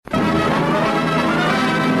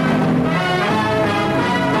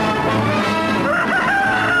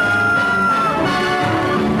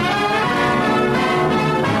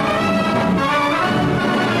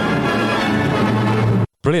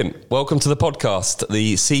Brilliant. Welcome to the podcast,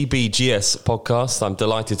 the CBGS podcast. I'm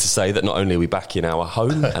delighted to say that not only are we back in our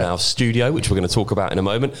home and our studio, which we're going to talk about in a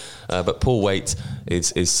moment, but Paul Waite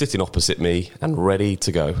is sitting opposite me and ready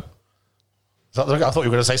to go. I thought you were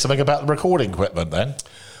going to say something about the recording equipment then.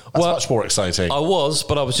 That's much more exciting. I was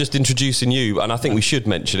just introducing you, and I think we should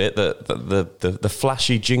mention it, that the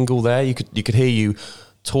flashy jingle there, you could hear you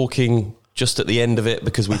talking just at the end of it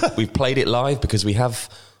because we've played it live because we have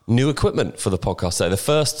new equipment for the podcast there. The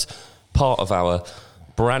first part of our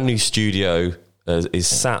brand new studio is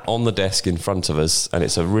sat on the desk in front of us, and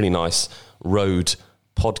it's a really nice Rode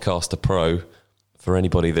Podcaster Pro for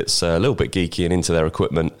anybody that's a little bit geeky and into their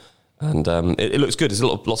equipment. And it looks good. There's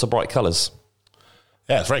lots of bright colours.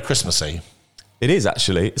 Yeah, it's very Christmassy. It is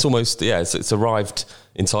actually. It's almost, it's arrived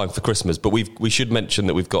in time for Christmas. But we should mention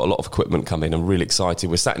that we've got a lot of equipment coming. I'm really excited.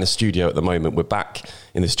 We're sat in the studio at the moment. We're back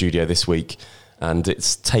in the studio this week, and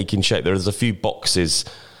it's taking shape. There's a few boxes,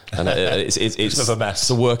 and it's a mess. It's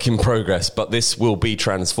a work in progress. But this will be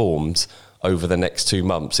transformed over the next 2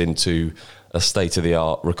 months into a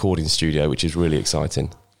state-of-the-art recording studio, which is really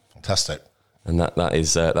exciting. Fantastic. And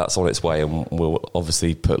that's on its way, and we'll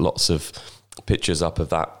obviously put lots of pictures up of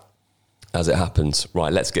that as it happens.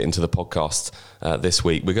 Right, let's get into the podcast this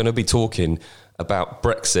week. We're going to be talking about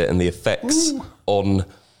Brexit and the effects on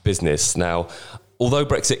business. Now, although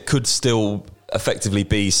Brexit could still effectively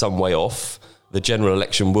be some way off, the general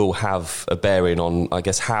election will have a bearing on, I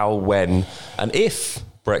guess, how, when, and if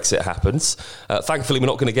Brexit happens. Thankfully, we're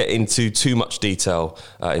not going to get into too much detail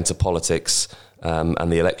into politics and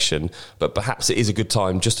the election, but perhaps it is a good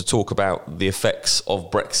time just to talk about the effects of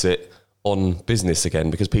Brexit on business again,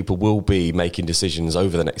 because people will be making decisions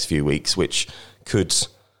over the next few weeks which could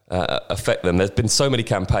affect them. There's been so many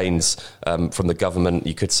campaigns from the government,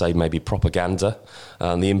 you could say maybe propaganda,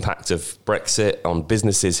 and the impact of Brexit on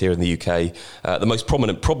businesses here in the UK. The most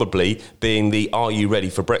prominent probably being the "Are you ready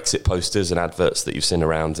for Brexit" posters and adverts that you've seen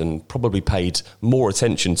around and probably paid more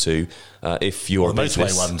attention to if you're a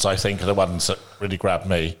business. The motorway ones, I think, are the ones that really grabbed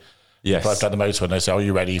me. Yes. If I've done the motorway and they say, "Are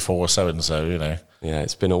you ready for so-and-so?" You know. Yeah,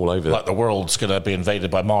 it's been all over. Like the world's going to be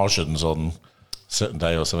invaded by Martians on a certain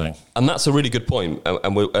day or something. And that's a really good point.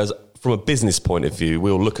 And from a business point of view,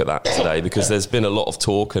 we'll look at that today because there's been a lot of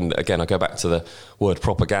talk. And again, I go back to the word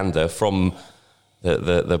propaganda from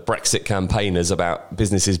the Brexit campaigners about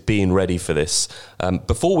businesses being ready for this.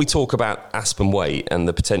 Before we talk about Aspen Waite and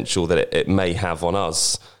the potential that it may have on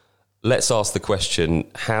us, let's ask the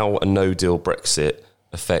question, how a no-deal Brexit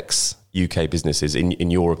affects UK businesses,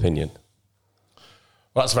 in your opinion?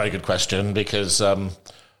 Well, that's a very good question because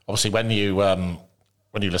obviously when you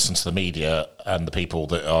listen to the media and the people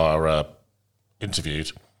that are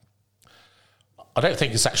interviewed, I don't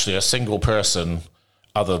think it's actually a single person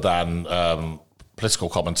other than political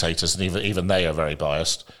commentators, and even they are very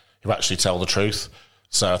biased, who actually tell the truth.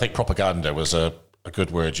 So I think propaganda was a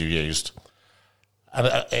good word you used. And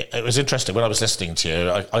it was interesting when I was listening to you.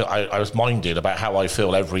 I was minded about how I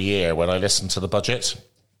feel every year when I listen to the budget,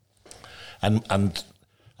 and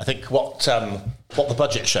I think what the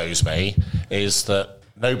budget shows me is that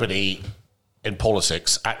nobody in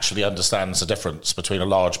politics actually understands the difference between a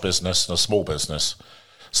large business and a small business.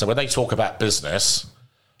 So when they talk about business,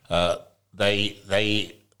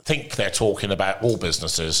 they think they're talking about all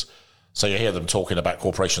businesses. So you hear them talking about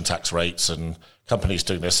corporation tax rates and companies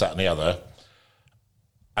doing this, that, and the other.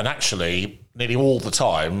 And actually, nearly all the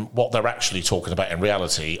time, what they're actually talking about in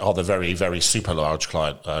reality are the very, very super large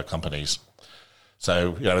client companies.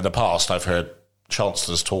 So, in the past, I've heard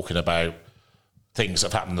chancellors talking about things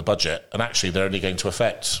that have happened in the budget, and actually they're only going to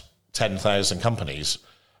affect 10,000 companies.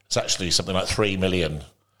 It's actually something like 3 million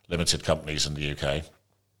limited companies in the UK.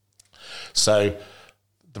 So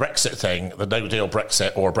the Brexit thing, the no-deal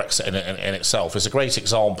Brexit or Brexit in itself, is a great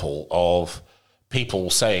example of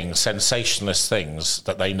people saying sensationalist things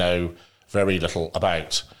that they know very little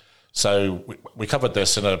about. So we covered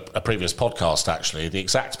this in a previous podcast, actually. The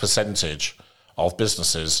exact percentage of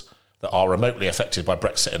businesses that are remotely affected by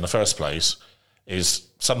Brexit in the first place is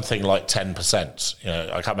something like 10%.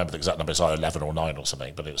 I can't remember the exact number, it's either 11 or 9 or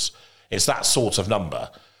something, but it's that sort of number.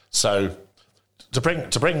 So to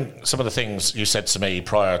bring some of the things you said to me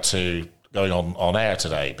prior to going on air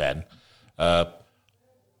today, Ben,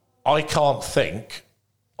 I can't think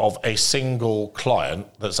of a single client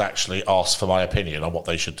that's actually asked for my opinion on what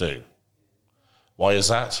they should do. Why is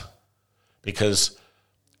that? Because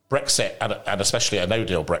Brexit, and especially a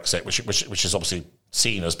no-deal Brexit, which is obviously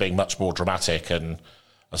seen as being much more dramatic and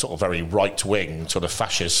a sort of very right-wing, sort of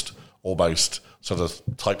fascist almost sort of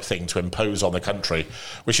type thing to impose on the country,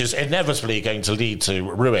 which is inevitably going to lead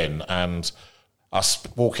to ruin and us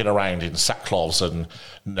walking around in sackcloths and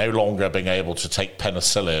no longer being able to take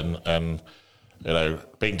penicillin and,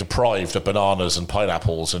 being deprived of bananas and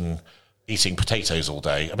pineapples and eating potatoes all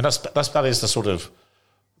day. I mean, that is the sort of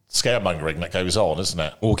scaremongering that goes on, isn't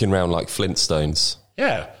it? Walking around like Flintstones.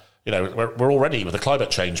 Yeah. We're already, with the climate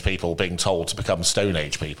change people, being told to become Stone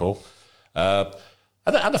Age people. And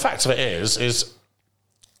the fact of it is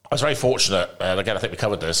I was very fortunate, and again, I think we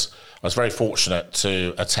covered this, I was very fortunate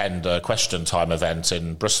to attend a question time event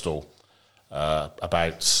in Bristol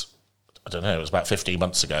about 15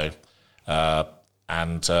 months ago.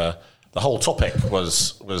 And the whole topic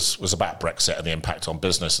was about Brexit and the impact on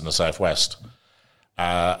business in the Southwest.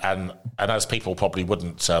 And as people probably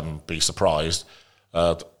wouldn't be surprised,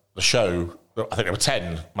 the show, I think there were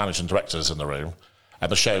 10 managing directors in the room,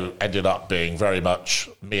 and the show ended up being very much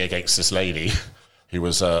me against this lady who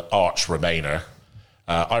was an arch Remainer,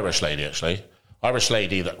 Irish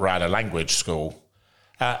lady that ran a language school.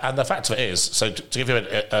 And the fact of it is, so to give you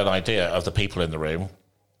an idea of the people in the room,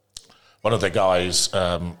 one of the guys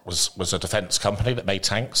was a defence company that made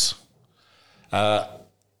tanks. And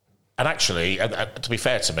actually, to be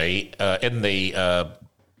fair to me, in the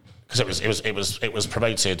because it was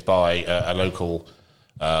promoted by a local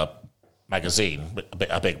magazine,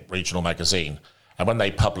 a big regional magazine, and when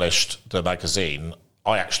they published the magazine,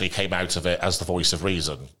 I actually came out of it as the voice of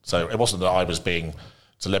reason. So it wasn't that I was being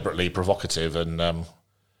deliberately provocative. And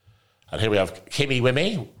here we have Kimmy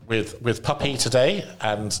Wimmy with puppy today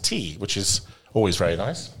and tea, which is always very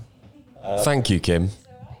nice. Thank you, Kim.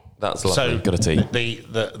 That's lovely. So got a tea.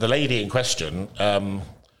 The lady in question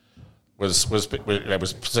was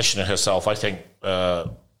positioning herself, I think,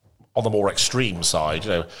 on the more extreme side.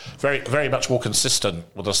 Very very much more consistent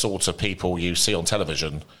with the sort of people you see on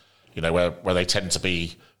television. Where they tend to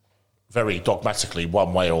be very dogmatically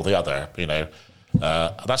one way or the other.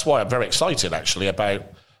 That's why I'm very excited actually about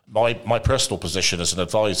my personal position as an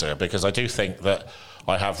advisor, because I do think that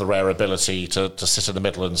I have the rare ability to sit in the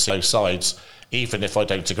middle and see both sides, even if I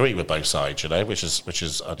don't agree with both sides, which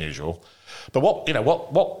is unusual. But what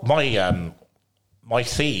my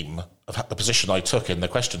theme of the position I took in the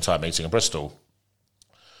question time meeting in Bristol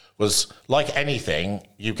was, like anything,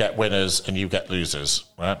 you get winners and you get losers,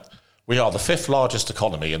 right? We are the 5th largest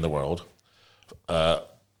economy in the world. And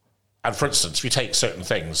for instance, if you take certain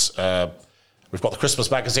things, we've got the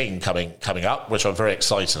Christmas magazine coming up, which I'm very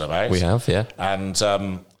excited about. We have, yeah. And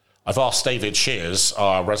I've asked David Shears,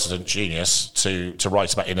 our resident genius, to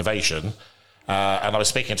write about innovation. And I was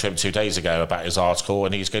speaking to him 2 days ago about his article,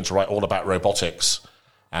 and he's going to write all about robotics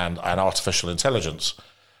and artificial intelligence.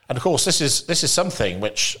 And of course, this is something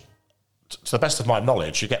which, to the best of my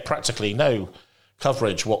knowledge, you get practically no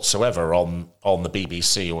coverage whatsoever on the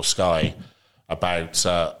BBC or Sky about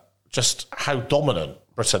just how dominant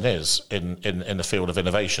Britain is in the field of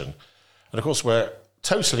innovation. And of course, we're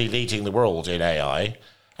totally leading the world in AI,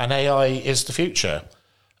 and AI is the future.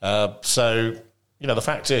 So the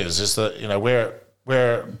fact is that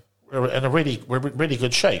we're in a really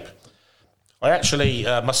good shape. I actually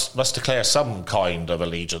must declare some kind of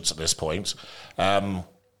allegiance at this point.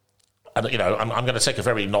 And I'm going to take a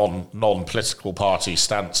very non-political party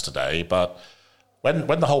stance today, but when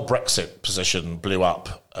the whole Brexit position blew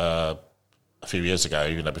up a few years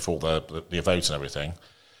ago, before the vote and everything,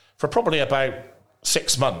 for probably about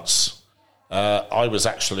 6 months, I was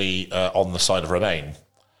actually on the side of Remain.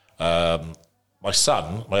 My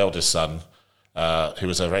son, my eldest son, who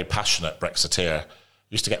was a very passionate Brexiteer,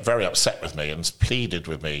 used to get very upset with me and pleaded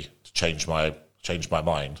with me to change my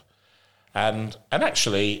mind. And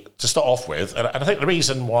actually, to start off with, and I think the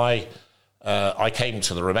reason why I came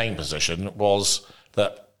to the Remain position was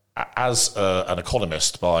that as an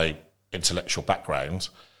economist by intellectual background,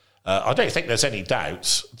 I don't think there's any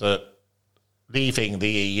doubt that leaving the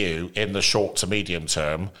EU in the short to medium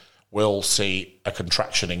term will see a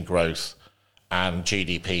contraction in growth and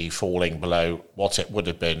GDP falling below what it would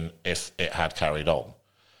have been if it had carried on.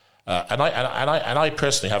 And I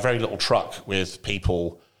personally have very little truck with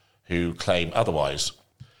people who claim otherwise.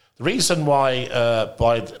 The reason why,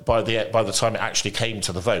 by the time it actually came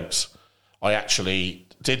to the vote, I actually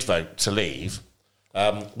did vote to leave,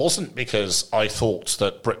 wasn't because I thought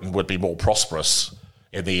that Britain would be more prosperous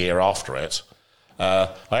in the year after it.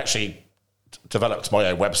 I actually developed my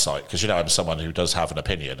own website because I'm someone who does have an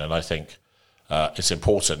opinion, and I think it's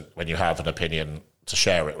important when you have an opinion to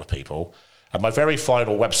share it with people. And my very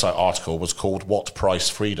final website article was called "What Price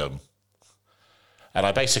Freedom?" And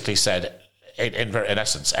I basically said, in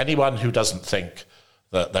essence, anyone who doesn't think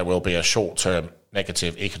that there will be a short-term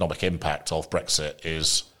negative economic impact of Brexit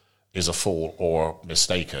is a fool or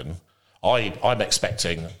mistaken. I'm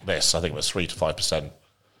expecting this. I think it was 3 to 5%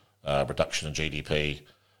 reduction in GDP,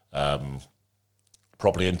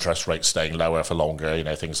 probably interest rates staying lower for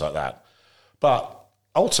longer, things like that. But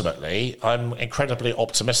ultimately, I'm incredibly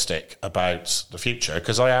optimistic about the future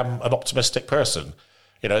because I am an optimistic person.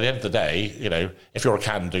 At the end of the day, if you're a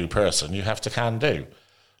can-do person, you have to can-do.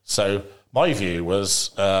 So my view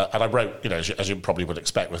was, and I wrote, as you probably would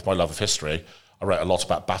expect with my love of history, I wrote a lot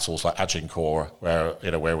about battles like Agincourt,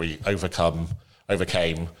 where we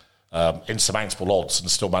overcame insurmountable odds and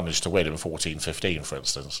still managed to win in 1415, for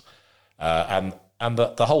instance. And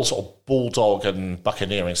the whole sort of bulldog and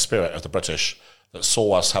buccaneering spirit of the British that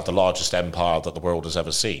saw us have the largest empire that the world has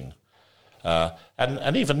ever seen.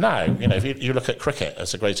 And even now, if you look at cricket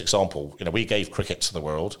as a great example, we gave cricket to the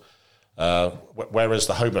world. Where is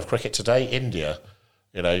the home of cricket today? India.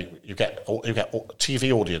 You get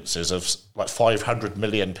TV audiences of like 500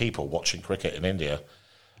 million people watching cricket in India.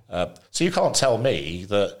 So you can't tell me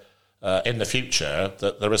that in the future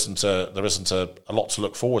that there isn't a lot to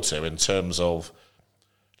look forward to in terms of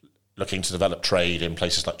looking to develop trade in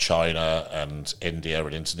places like China and India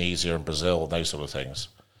and Indonesia and Brazil and those sort of things.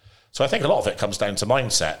 So I think a lot of it comes down to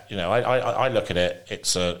mindset. I look at it,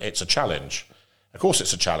 it's a challenge. Of course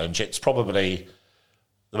it's a challenge. It's probably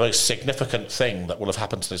the most significant thing that will have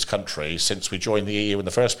happened to this country since we joined the EU in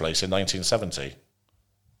the first place in 1970.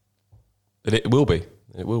 It will be.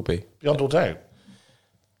 It will be. Beyond all doubt.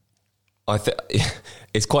 I think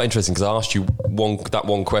it's quite interesting because I asked you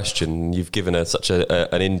one question. You've given such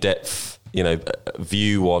an in-depth,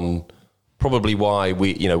 view on probably why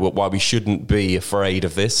we shouldn't be afraid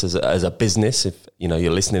of this as a business. If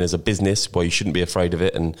you're listening as a business, why you shouldn't be afraid of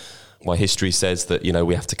it, and why history says that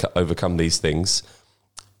we have to overcome these things.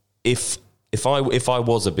 If I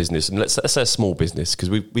was a business, and let's say a small business, because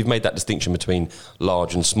we've made that distinction between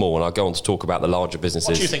large and small, and I'll go on to talk about the larger businesses.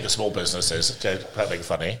 What do you think a small business is? Without being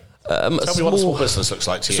funny. Tell me what a small business looks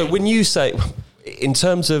like to you. So when you say, in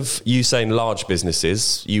terms of you saying large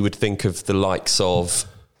businesses, you would think of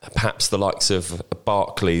perhaps the likes of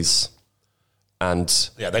Barclays. And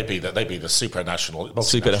they'd be the supranational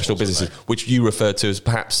businesses, which you refer to as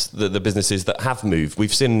perhaps the businesses that have moved.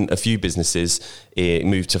 We've seen a few businesses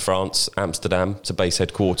move to France, Amsterdam, to base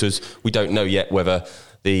headquarters. We don't know yet whether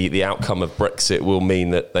the outcome of Brexit will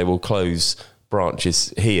mean that they will close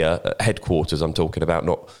branches here at headquarters. I'm talking about,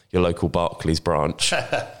 not your local Barclays branch.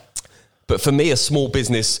 But for me, a small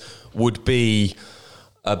business would be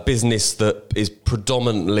a business that is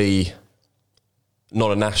predominantly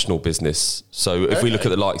not a national business. So if we look at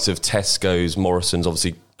the likes of Tesco's, Morrison's,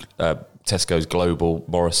 obviously Tesco's global,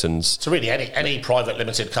 Morrison's. So really any private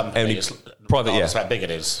limited company, regardless how big it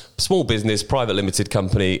is. Small business, private limited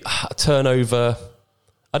company, turnover.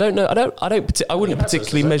 I don't know. I wouldn't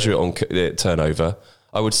particularly measure it on turnover.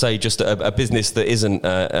 I would say just a business that isn't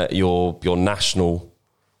your national,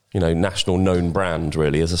 national known brand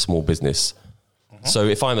really as a small business. Mm-hmm. So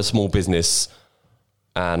if I'm a small business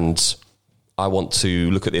and I want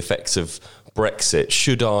to look at the effects of Brexit,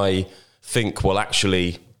 should I think, well,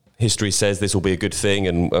 actually, history says this will be a good thing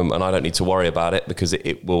and I don't need to worry about it because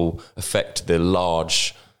it will affect the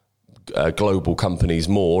large global companies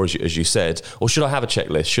more, as you said? Or should I have a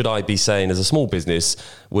checklist? Should I be saying, as a small business,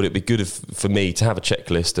 would it be good for me to have a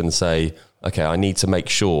checklist and say, okay, I need to make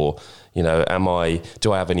sure, do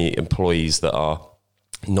I have any employees that are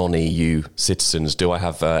non-EU citizens? Do I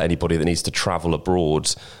have anybody that needs to travel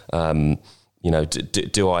abroad?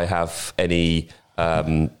 Do I have any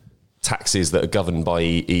taxes that are governed by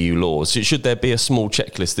EU laws? Should there be a small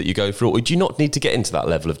checklist that you go through, or do you not need to get into that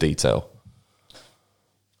level of detail?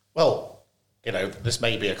 Well, this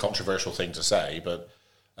may be a controversial thing to say, but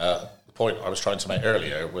the point I was trying to make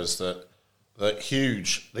earlier was that the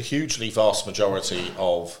hugely vast majority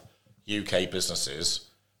of UK businesses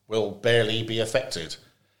will barely be affected.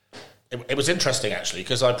 It was interesting, actually,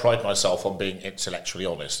 because I pride myself on being intellectually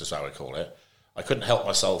honest, is how I call it. I couldn't help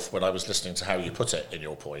myself when I was listening to how you put it in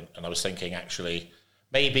your point, and I was thinking, actually,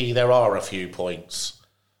 maybe there are a few points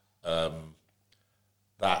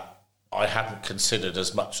that I hadn't considered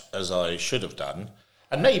as much as I should have done.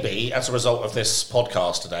 And maybe, as a result of this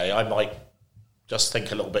podcast today, I might just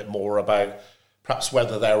think a little bit more about perhaps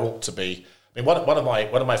whether there ought to be... I mean, one of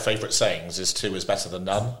my favourite sayings is 2 is better than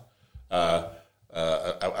none. What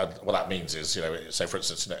that means is, say, for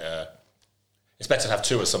instance, it's better to have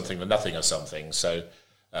 2 of something than nothing of something. So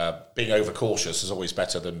being overcautious is always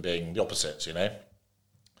better than being the opposite,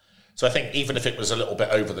 So I think even if it was a little bit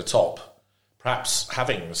over the top, perhaps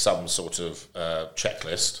having some sort of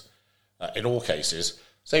checklist in all cases.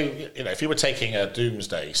 So, if you were taking a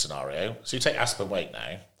doomsday scenario, so you take Aspen Waite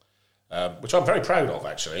now, which I'm very proud of,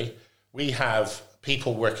 actually. we have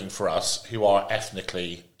people working for us who are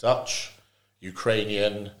ethnically Dutch,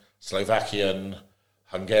 Ukrainian, Slovakian,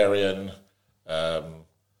 Hungarian,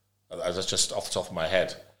 that's just off the top of my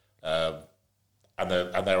head, and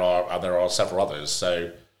there are several others.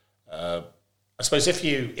 So I suppose if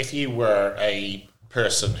you were a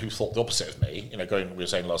person who thought the opposite of me, we were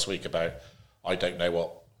saying last week about I don't know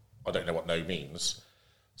what no means.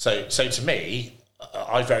 So to me,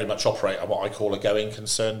 I very much operate on what I call a going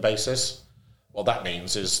concern basis. What that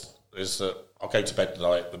means is that I'll go to bed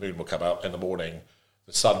tonight, the moon will come out in the morning,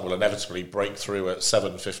 the sun will inevitably break through at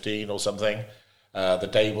 7:15 or something. The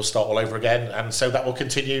day will start all over again, and so that will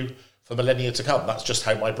continue for millennia to come. That's just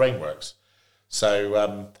how my brain works. So,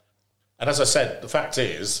 and as I said, the fact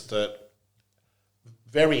is that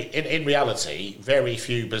in reality, very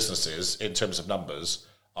few businesses, in terms of numbers,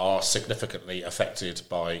 are significantly affected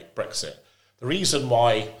by Brexit. The reason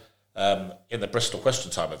why, in the Bristol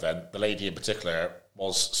Question Time event, the lady in particular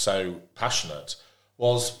was so passionate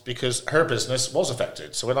was because her business was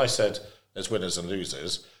affected. So when I said there's winners and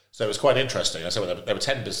losers, so it was quite interesting. I said there were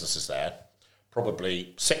 10 businesses there.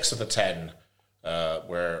 Probably 6 of the 10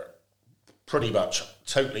 were pretty much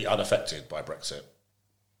totally unaffected by Brexit.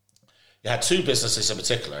 You had 2 businesses in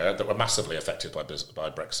particular that were massively affected by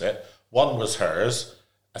Brexit. One was hers,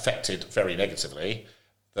 affected very negatively.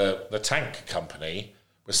 The tank company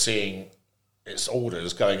was seeing its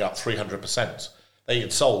orders going up 300%. They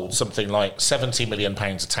had sold something like £70 million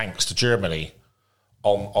of tanks to Germany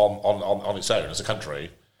on its own as a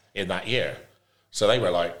country in that year. So they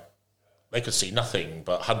were like, they could see nothing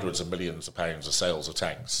but hundreds of millions of pounds of sales of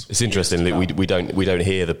tanks. It's interesting that we don't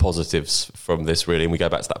hear the positives from this really, and we go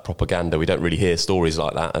back to that propaganda. We don't really hear stories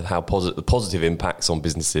like that and how the positive impacts on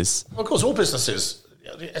businesses. Well, of course, all businesses.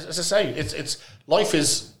 As I say, it's life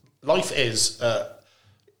is.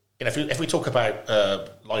 If we talk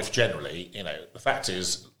about life generally, the fact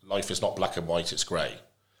is life is not black and white; it's grey.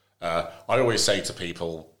 I always say to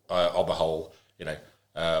people, on the whole,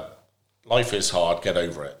 life is hard. Get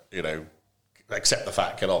over it. Accept the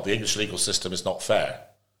fact. Get on. The English legal system is not fair.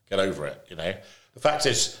 Get over it. The fact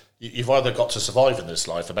is, you've either got to survive in this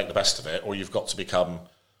life and make the best of it, or you've got to become,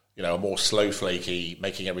 a more slow, flaky,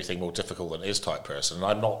 making everything more difficult than it is type person. And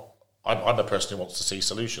I'm not. I'm a person who wants to see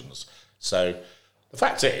solutions. So the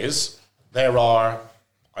fact is, there are,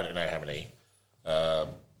 I don't know how many, a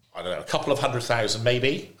couple of 100,000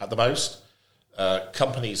 maybe at the most,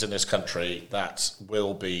 companies in this country that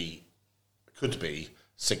could be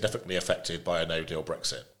significantly affected by a no-deal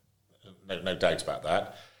Brexit. No doubt about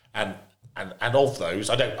that. And of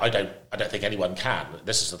those, I don't think anyone can.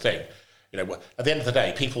 This is the thing. At the end of the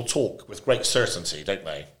day, people talk with great certainty, don't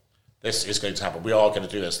they? This is going to happen. We are going to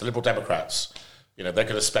do this. The Liberal Democrats, they're going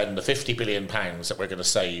to spend the £50 billion that we're going to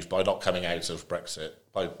save by not coming out of Brexit,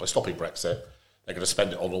 by stopping Brexit. They're going to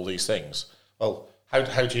spend it on all these things. Well, how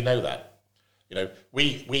do you know that?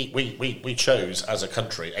 We chose as a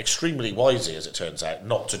country, extremely wisely as it turns out,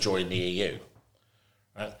 not to join the EU.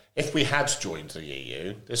 Right? If we had joined the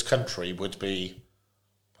EU, this country would be,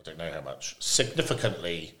 I don't know how much,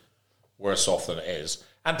 significantly worse off than it is.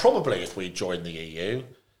 And probably if we joined the EU,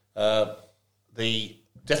 the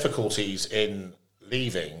difficulties in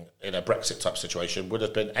leaving in a Brexit type situation would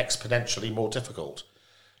have been exponentially more difficult.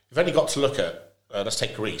 You've only got to look at, let's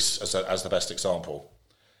take Greece as the best example.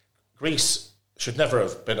 Greece should never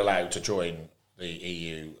have been allowed to join the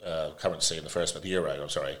EU currency in the first place, the euro, I'm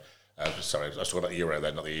sorry. I was talking about the euro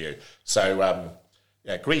then, not the EU. So,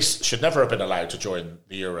 Greece should never have been allowed to join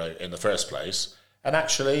the euro in the first place. And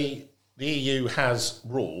actually, the EU has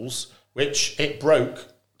rules which it broke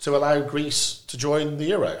to allow Greece to join the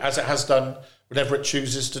euro, as it has done whenever it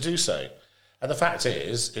chooses to do so. And the fact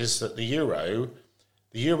is that the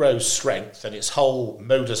euro's strength and its whole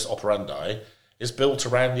modus operandi is built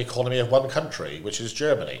around the economy of one country, which is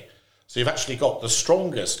Germany. So you've actually got the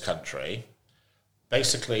strongest country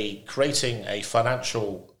basically creating a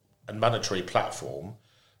financial and monetary platform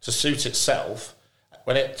to suit itself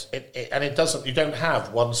when it doesn't. You don't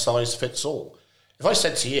have one size fits all. If I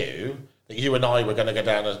said to you that you and I were going to go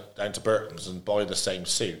down to Burton's and buy the same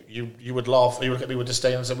suit, you would laugh. You would look at me with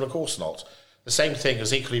disdain and say, "Well, of course not." The same thing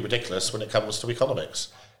is equally ridiculous when it comes to economics.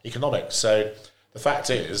 So the fact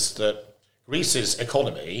is that Greece's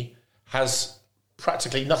economy has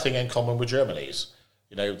practically nothing in common with Germany's.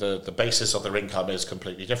 The basis of their income is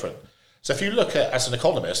completely different. So if you look at, as an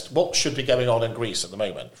economist, what should be going on in Greece at the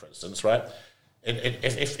moment, for instance, right?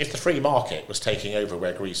 If the free market was taking over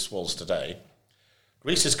where Greece was today,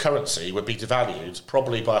 Greece's currency would be devalued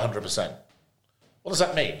probably by 100%. What does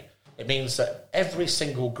that mean? It means that every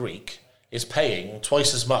single Greek is paying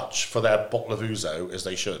twice as much for their bottle of ouzo as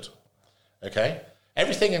they should. Okay?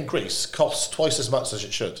 Everything in Greece costs twice as much as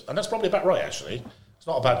it should. And that's probably about right, actually. It's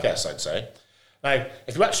not a bad guess, I'd say. Now,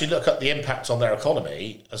 if you actually look at the impact on their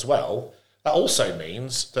economy as well, that also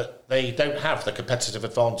means that they don't have the competitive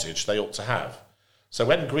advantage they ought to have. So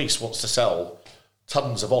when Greece wants to sell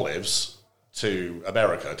tons of olives to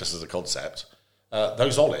America, just as a concept,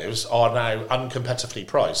 those olives are now uncompetitively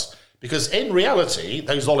priced. Because in reality,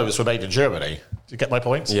 those olives were made in Germany. Do you get my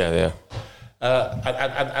point? Yeah. And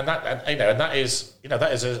that is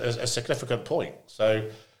a significant point. So,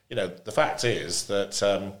 the fact is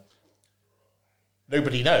that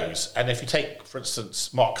nobody knows. And if you take, for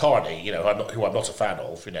instance, Mark Carney, who I'm not a fan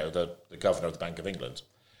of, the governor of the Bank of England,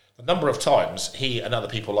 the number of times he and other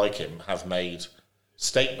people like him have made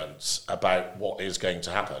statements about what is going to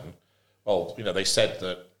happen. Well, they said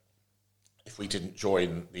that if we didn't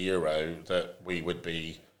join the euro, that we would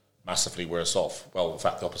be massively worse off. Well, in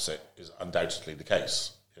fact, the opposite is undoubtedly the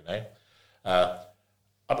case.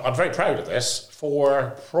 I'm very proud of this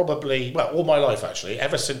for probably, all my life actually.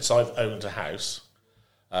 Ever since I've owned a house,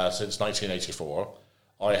 since 1984,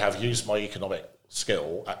 I have used my economic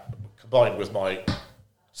skill combined with my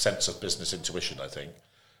sense of business intuition, I think,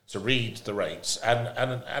 to read the rates.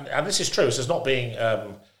 And this is true. This is not being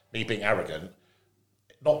me being arrogant.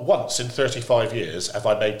 Not once in 35 years have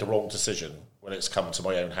I made the wrong decision when it's come to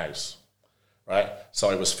my own house, right?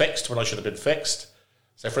 So I was fixed when I should have been fixed.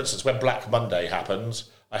 So, for instance, when Black Monday happened,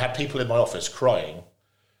 I had people in my office crying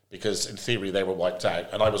because, in theory, they were wiped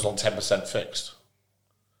out, and I was on 10% fixed.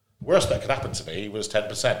 The worst that could happen to me was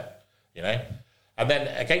 10%, And then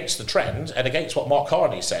against the trend, and against what Mark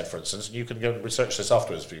Carney said, for instance, and you can go and research this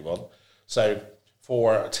afterwards if you want. So,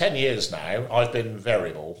 for 10 years now, I've been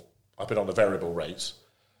variable. I've been on a variable rate.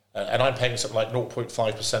 And I'm paying something like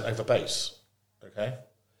 0.5% over base. Okay?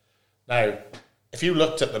 Now, if you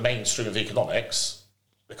looked at the mainstream of economists,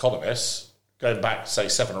 going back, say,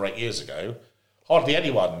 7 or 8 years ago, hardly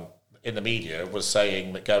anyone in the media was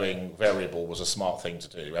saying that going variable was a smart thing to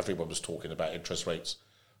do. Everyone was talking about interest rates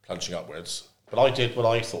plunging upwards. But I did what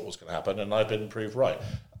I thought was going to happen, and I've been proved right.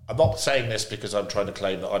 I'm not saying this because I'm trying to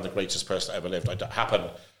claim that I'm the greatest person that ever lived.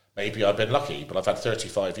 Maybe I've been lucky, but I've had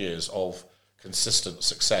 35 years of consistent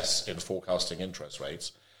success in forecasting interest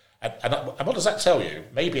rates. And what does that tell you?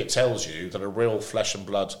 Maybe it tells you that a real flesh and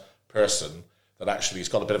blood person that actually has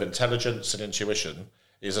got a bit of intelligence and intuition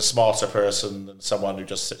is a smarter person than someone who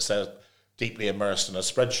just sits there deeply immersed in a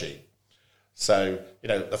spreadsheet. So,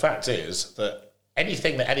 the fact is that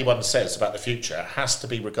anything that anyone says about the future has to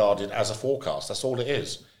be regarded as a forecast. That's all it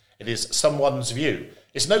is. It is someone's view.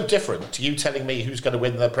 It's no different to you telling me who's going to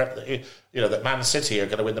win that Man City are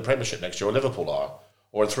going to win the Premiership next year, or Liverpool are,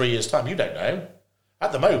 or in 3 years' time. You don't know.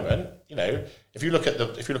 At the moment, if you look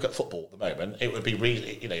at football at the moment, it would be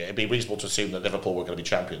it'd be reasonable to assume that Liverpool were going to be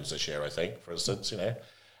champions this year. I think, for instance,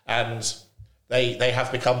 and they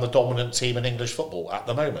have become the dominant team in English football at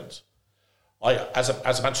the moment. As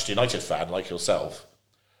a Manchester United fan like yourself,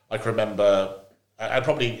 I can remember, and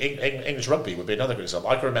probably English rugby would be another good example.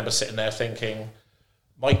 I can remember sitting there thinking,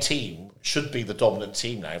 my team should be the dominant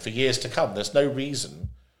team now for years to come. There's no reason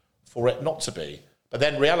for it not to be. But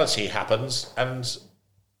then reality happens, and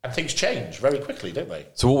things change very quickly, don't they?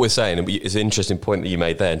 So what we're saying is an interesting point that you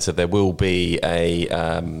made there. And so there will be a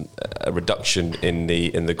reduction in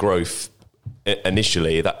the growth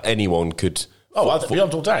initially that anyone could.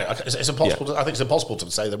 Beyond all doubt, it's impossible. Yeah. I think it's impossible to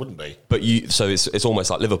say there wouldn't be. But so it's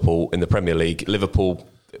almost like Liverpool in the Premier League. Liverpool,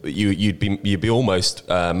 you'd be almost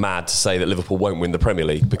mad to say that Liverpool won't win the Premier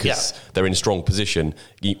League because they're in a strong position.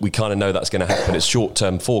 We kind of know that's going to happen. It's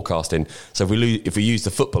short-term forecasting. So if we use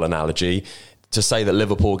the football analogy, to say that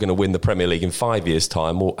Liverpool are going to win the Premier League in 5 years'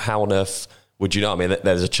 time, well, how on earth would you know? I mean,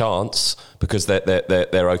 there's a chance because they're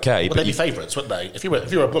okay. Well, they'd be favourites, wouldn't they? If you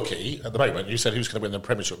were a bookie at the moment, you said who's going to win the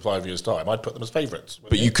Premiership in 5 years' time, I'd put them as favourites.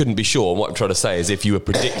 But you couldn't be sure. And what I'm trying to say is, if you were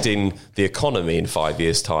predicting the economy in 5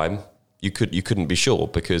 years' time, you couldn't be sure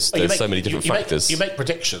because there's so many different factors. You make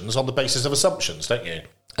predictions on the basis of assumptions, don't you?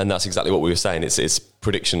 And that's exactly what we were saying. It's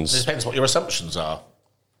predictions. It depends what your assumptions are.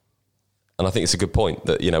 And I think it's a good point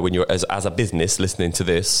that, when you're as a business listening to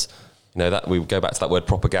this, that we go back to that word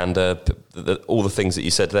propaganda, all the things that you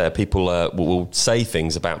said there, people will say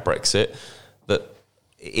things about Brexit that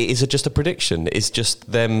it is just a prediction. It's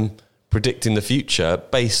just them predicting the future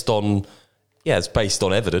based on, it's based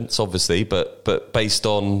on evidence, obviously, but based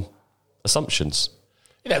on assumptions.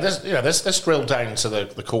 Let's drill down to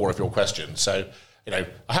the core of your question. So, I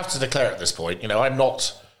have to declare at this point, I'm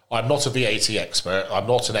not a VAT expert. I'm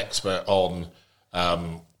not an expert on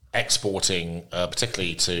exporting,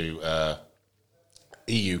 particularly to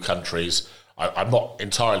EU countries. I'm not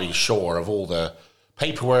entirely sure of all the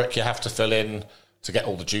paperwork you have to fill in to get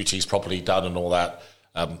all the duties properly done and all that.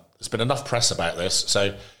 There's been enough press about this.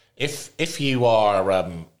 So if you are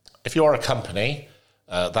a company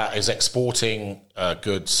that is exporting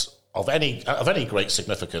goods of any great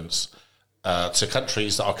significance to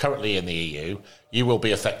countries that are currently in the EU, you will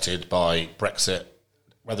be affected by Brexit,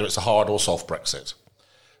 whether it's a hard or soft Brexit.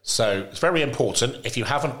 So it's very important if you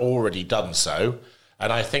haven't already done so.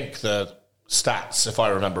 And I think the stats, if I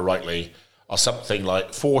remember rightly, are something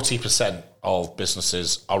like 40% of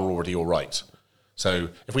businesses are already all right. So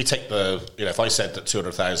if we take if I said that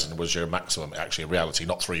 200,000 was your maximum, actually in reality,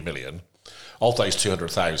 not 3 million, of those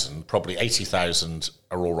 200,000, probably 80,000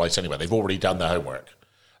 are all right anyway. They've already done their homework.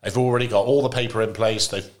 They've already got all the paper in place.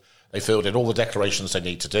 They filled in all the declarations they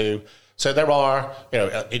need to do. So there are,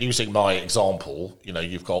 in using my example,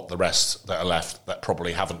 you've got the rest that are left that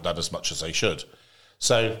probably haven't done as much as they should.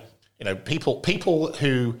 So, people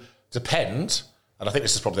who depend, and I think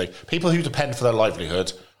this is probably people who depend for their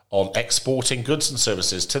livelihood on exporting goods and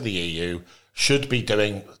services to the EU should be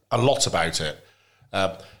doing a lot about it.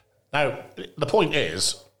 Now, the point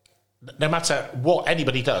is, no matter what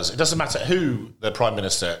anybody does, it doesn't matter who the Prime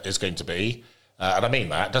Minister is going to be, and I mean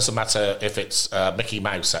that. It doesn't matter if it's Mickey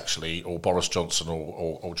Mouse, actually, or Boris Johnson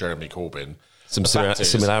or Jeremy Corbyn. Some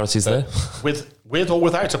similarities there. With or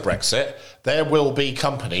without a Brexit, there will be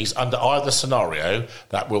companies under either scenario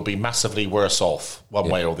that will be massively worse off one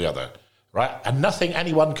way or the other, right? And nothing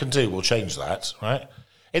anyone can do will change that, right?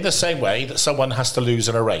 In the same way that someone has to lose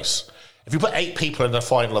in a race. If you put 8 people in the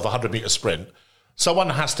final of a 100-metre sprint, someone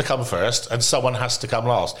has to come first and someone has to come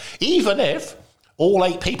last, even if all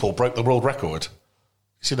 8 people broke the world record.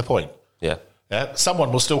 You see the point? Yeah.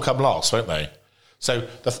 Someone will still come last, won't they? So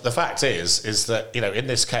the fact is that, in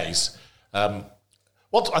this case,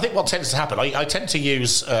 what tends to happen, I tend to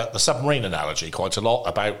use the submarine analogy quite a lot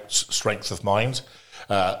about strength of mind.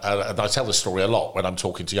 And I tell this story a lot when I'm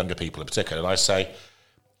talking to younger people in particular. And I say,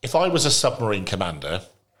 if I was a submarine commander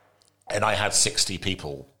and I had 60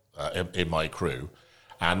 people in my crew,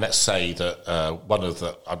 and let's say that one of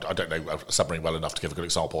the, I don't know a submarine well enough to give a good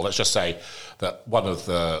example, let's just say that one of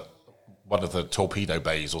the torpedo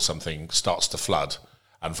bays or something starts to flood,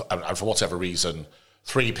 and for whatever reason,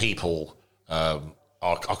 3 people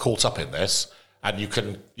are caught up in this, and you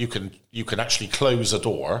can actually close a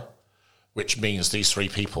door, which means these 3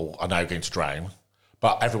 people are now going to drown,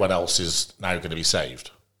 but everyone else is now going to be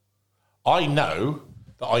saved. I know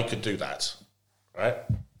that I could do that, right?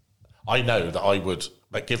 I know that I would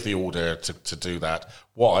give the order to do that.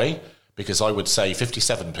 Why? Because I would say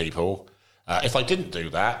 57 people. If I didn't do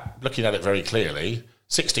that, looking at it very clearly,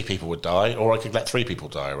 60 people would die, or I could let 3 people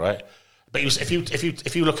die, right? But if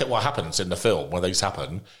you look at what happens in the film where these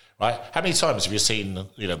happen, right? How many times have you seen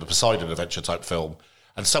the Poseidon Adventure type film,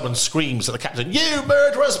 and someone screams at the captain, "You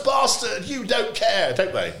murderous bastard! You don't care,"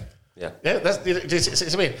 don't they? Yeah.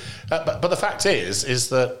 It's I mean, but the fact is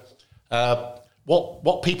that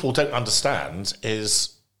what people don't understand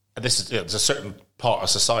is, and this is there's a certain part of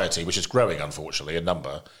society which is growing, unfortunately, in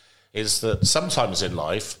number, is that sometimes in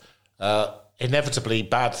life, inevitably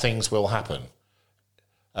bad things will happen.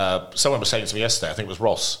 Someone was saying to me yesterday, I think it was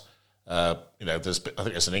Ross, I think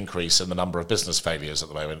there's an increase in the number of business failures at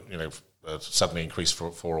the moment, suddenly increased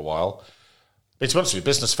for a while. But to be honest with you,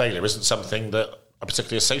 business failure isn't something that I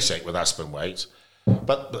particularly associate with Aspen Waite.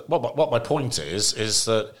 But what my point is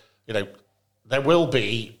that, there will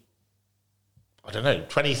be,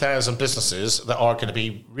 20,000 businesses that are going to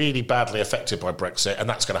be really badly affected by Brexit, and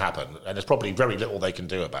that's going to happen. And there's probably very little they can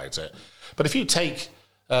do about it. But if you take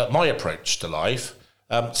my approach to life,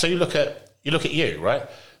 so you look at you, right?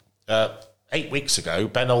 8 weeks ago,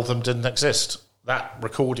 Ben Eltham didn't exist. That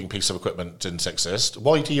recording piece of equipment didn't exist.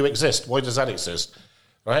 Why do you exist? Why does that exist?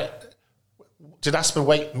 Right? Did Aspen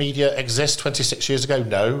Waite Media exist 26 years ago?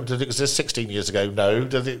 No. Did it exist 16 years ago? No.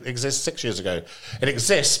 Did it exist 6 years ago? It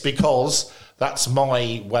exists because that's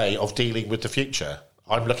my way of dealing with the future.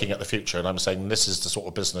 I'm looking at the future and I'm saying this is the sort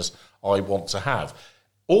of business I want to have.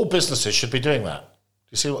 All businesses should be doing that. Do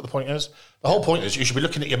you see what the point is? The whole point is you should be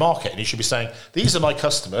looking at your market and you should be saying, these are my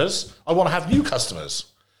customers. I want to have new customers.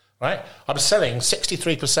 Right? I'm selling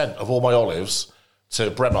 63% of all my olives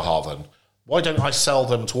to Bremerhaven. Why don't I sell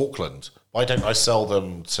them to Auckland? Why don't I sell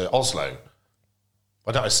them to Oslo?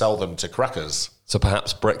 Why don't I sell them to Crackers? So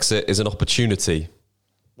perhaps Brexit is an opportunity.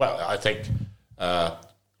 Well, I think,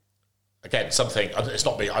 again, it's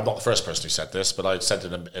not me, I'm not the first person who said this, but I said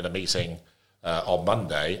in a meeting on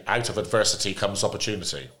Monday, out of adversity comes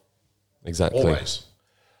opportunity. Exactly. Always.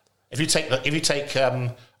 If you take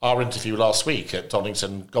our interview last week at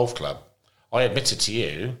Donington Golf Club, I admitted to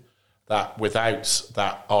you that without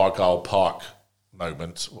that Argyle Park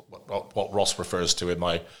moment, what Ross refers to in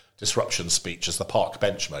my disruption speech as the park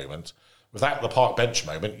bench moment. Without the park bench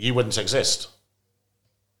moment, you wouldn't exist.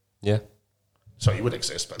 Yeah. So you would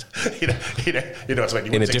exist, but you know what I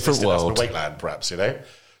mean. You in a different world, in Waiteland, perhaps.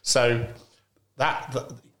 So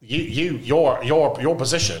your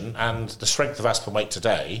position and the strength of Aspen Waite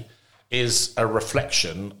today is a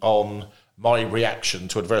reflection on my reaction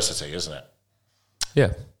to adversity, isn't it?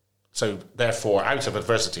 Yeah. So therefore, out of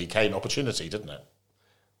adversity came opportunity, didn't it?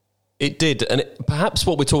 It did, and perhaps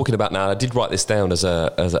what we're talking about now, I did write this down as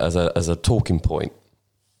a talking point,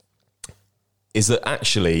 is that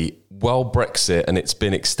actually, while Brexit, and it's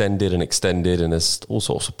been extended, and there's all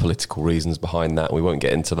sorts of political reasons behind that, we won't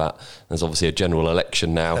get into that. There's obviously a general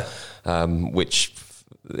election now, which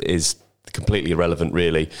is completely irrelevant,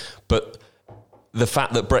 really. But the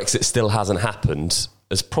fact that Brexit still hasn't happened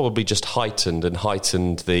has probably just heightened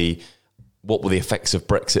what will the effects of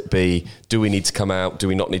Brexit be? Do we need to come out? Do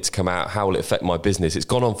we not need to come out? How will it affect my business? It's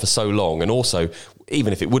gone on for so long. And also,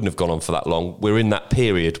 even if it wouldn't have gone on for that long, we're in that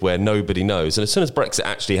period where nobody knows. And as soon as Brexit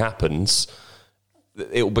actually happens,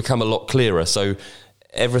 it will become a lot clearer. So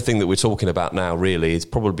everything that we're talking about now really is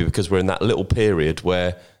probably because we're in that little period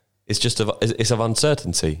where it's of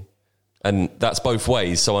uncertainty. And that's both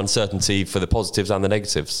ways. So uncertainty for the positives and the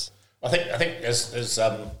negatives. I think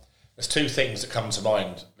there's two things that come to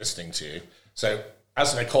mind listening to you. So,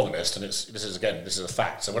 as an economist, and this is a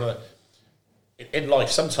fact. So, in life,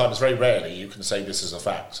 sometimes, very rarely, you can say this is a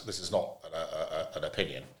fact. This is not an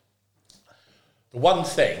opinion. The one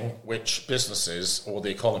thing which businesses or the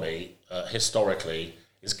economy historically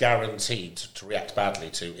is guaranteed to react badly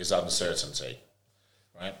to is uncertainty,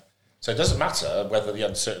 right? So it doesn't matter whether the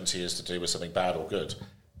uncertainty is to do with something bad or good.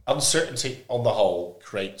 Uncertainty, on the whole,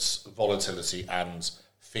 creates volatility and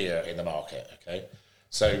fear in the market. Okay,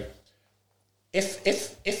 so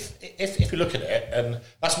if you look at it, and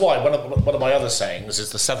that's why one of my other sayings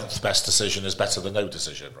is the seventh best decision is better than no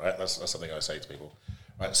decision. Right, that's something I say to people.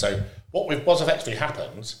 Right, so what's effectively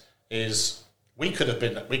happened is we could have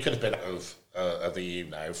been out of the EU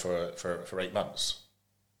now for 8 months.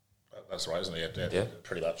 That's right, isn't it? Yeah.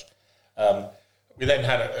 Pretty much. We then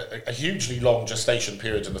had a hugely long gestation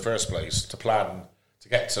period in the first place to plan to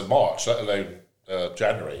get to March, let alone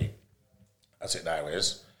January, as it now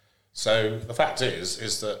is. So the fact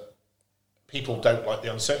is that people don't like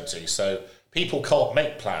the uncertainty. So people can't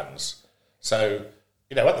make plans. So,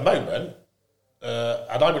 at the moment,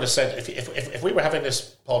 and I would have said, if we were having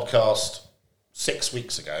this podcast 6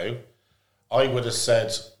 weeks ago, I would have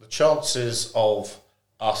said the chances of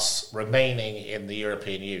us remaining in the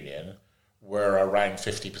European Union were around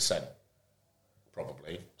 50%,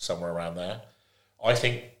 probably, somewhere around there. I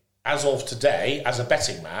think, as of today, as a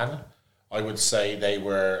betting man, I would say they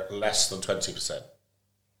were less than 20%.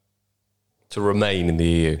 To remain in the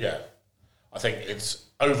EU? Yeah. I think it's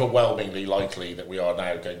overwhelmingly likely that we are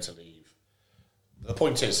now going to leave. The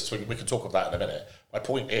point is, so we can talk about that in a minute, my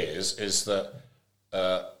point is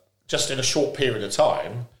that just in a short period of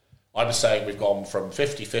time, I'm saying we've gone from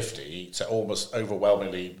 50-50 to almost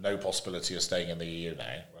overwhelmingly no possibility of staying in the EU now,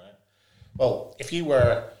 right? Well, if you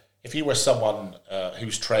were someone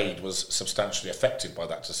whose trade was substantially affected by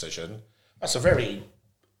that decision, that's a very,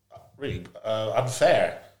 really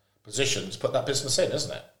unfair position to put that business in,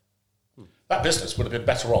 isn't it? That business would have been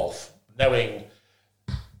better off knowing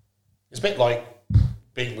it's a bit like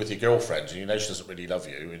being with your girlfriend and you know she doesn't really love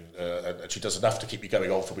you and she does enough to keep you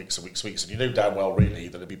going on for weeks and weeks and weeks and you know damn well really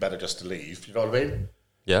that it'd be better just to leave. You know what I mean?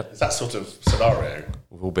 Yeah. It's that sort of scenario.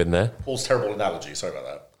 We've all been there. Paul's terrible analogy. Sorry about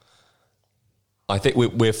that. I think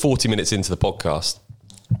we're 40 minutes into the podcast.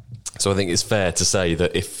 So I think it's fair to say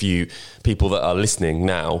that if people that are listening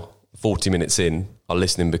now, 40 minutes in, are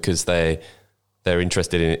listening because they're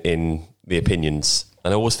interested in the opinions.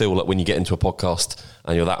 And I always feel like when you get into a podcast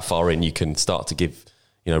and you're that far in, you can start to give,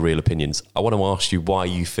 real opinions. I want to ask you why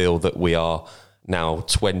you feel that we are now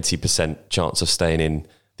 20% chance of staying in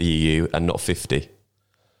the EU and not 50.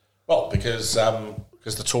 Well, because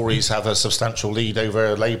the Tories have a substantial lead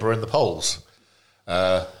over Labour in the polls.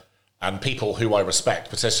 And people who I respect,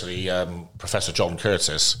 particularly Professor John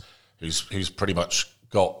Curtis, who's pretty much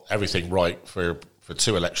got everything right for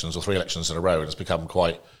 2 elections or 3 elections in a row and has become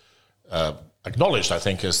quite acknowledged, I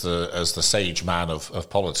think, as the sage man of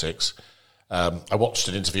politics. I watched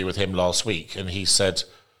an interview with him last week, and he said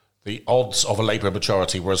the odds of a Labour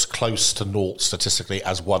majority were as close to naught statistically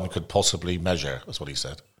as one could possibly measure. That's what he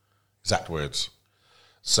said. Exact words.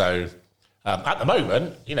 So at the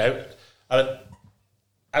moment,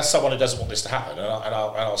 as someone who doesn't want this to happen, and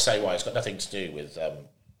I'll say why, it's got nothing to do with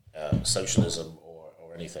socialism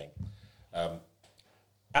or anything.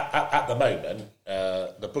 at the moment,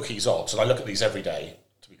 the bookies odds, and I look at these every day,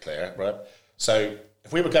 to be clear, right? So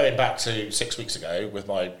if we were going back to 6 weeks ago with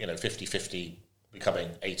my 50-50 becoming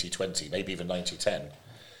 80-20, maybe even 90-10,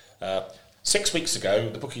 6 weeks ago,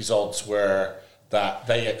 the bookies odds were that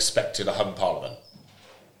they expected a hung parliament,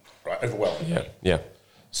 right, overwhelmingly. Yeah.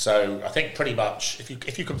 So I think pretty much,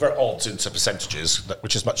 if you convert odds into percentages,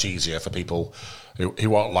 which is much easier for people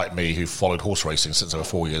who aren't like me, who followed horse racing since they were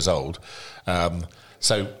 4 years old.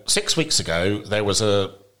 So 6 weeks ago, there was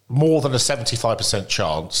more than a 75%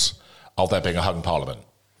 chance of there being a hung parliament.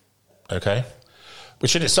 Okay?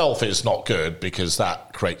 Which in itself is not good, because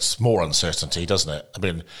that creates more uncertainty, doesn't it? I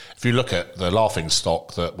mean, if you look at the laughing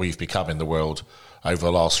stock that we've become in the world over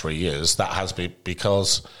the last 3 years, that has been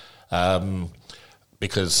because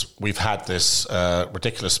we've had this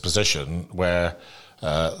ridiculous position where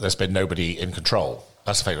there's been nobody in control.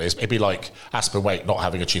 That's the thing. It'd be like Aspen Waite not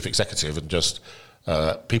having a chief executive and just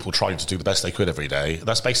people trying to do the best they could every day.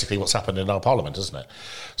 That's basically what's happened in our parliament, isn't it?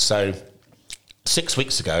 So 6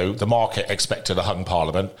 weeks ago, the market expected a hung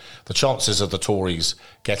parliament. The chances of the Tories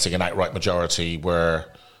getting an outright majority were,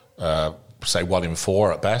 say, 1 in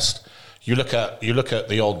 4 at best. You look at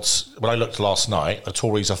the odds. When I looked last night, the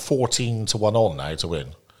Tories are 14-1 on now to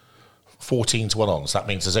win. 14-1 on. So that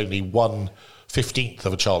means there's only 1/15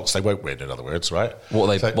 of a chance they won't win. In other words, right?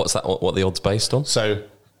 What's that? What are the odds based on? So,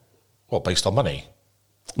 based on money?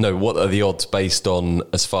 No, what are the odds based on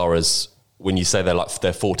as far as when you say they're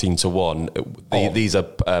 14-1? These are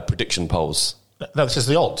prediction polls. No, this is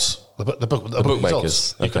the odds. The bookmakers.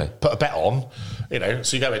 Odds. You can put a bet on,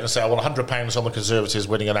 so you go in and say, I want £100 on the Conservatives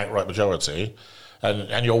winning an outright majority,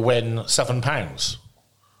 and you'll win £7.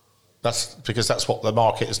 That's because that's what the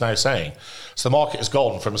market is now saying. So the market has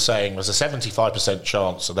gone from saying there's a 75%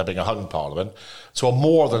 chance of there being a hung parliament to a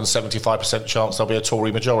more than 75% chance there'll be a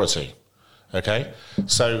Tory majority. Okay?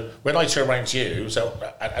 So when I turn around to you,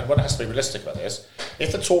 and one has to be realistic about this,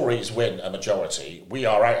 if the Tories win a majority, we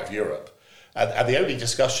are out of Europe. And the only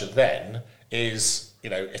discussion then is,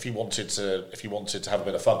 if you wanted to have a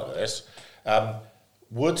bit of fun with this,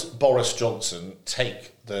 would Boris Johnson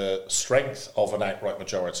take the strength of an outright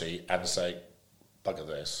majority and say, bugger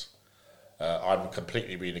this, I'm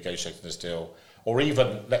completely renegotiating this deal, or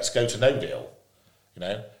even let's go to no deal?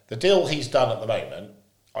 The deal he's done at the moment,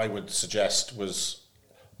 I would suggest, was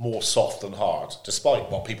more soft than hard,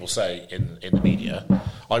 despite what people say in the media.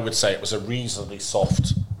 I would say it was a reasonably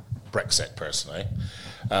soft Brexit, personally.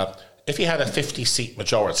 If he had a 50-seat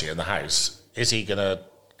majority in the House, is he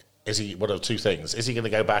one of two things? Is he going to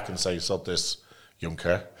go back and say, sod this,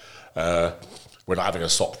 Juncker, we're not having a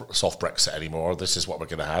soft Brexit anymore, this is what we're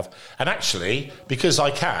going to have? And actually, because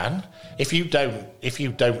I can, if you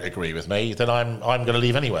don't agree with me, then I'm going to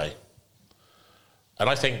leave anyway. And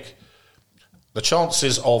I think the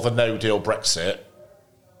chances of a no-deal Brexit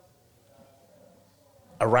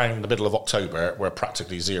around the middle of October were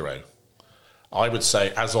practically zero. I would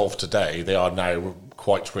say, as of today, they are now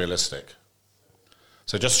quite realistic.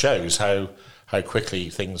 So it just shows how quickly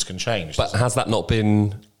things can change. But has that not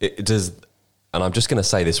been... And I'm just going to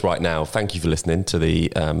say this right now. Thank you for listening to the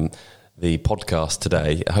podcast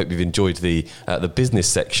today. I hope you've enjoyed the business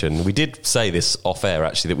section. We did say this off air,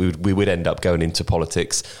 actually, that we would end up going into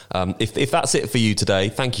politics. If that's it for you today,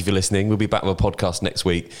 thank you for listening. We'll be back with a podcast next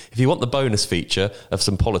week. If you want the bonus feature of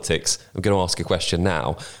some politics, I'm going to ask a question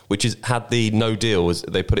now, which is, had the no deal,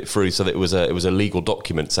 they put it through so that it was a legal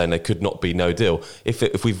document saying there could not be no deal.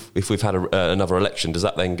 If we've had another election, does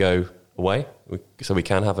that then go away? So we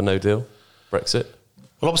can have a no deal Brexit?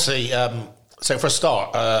 Well, obviously. So for a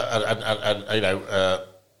start, I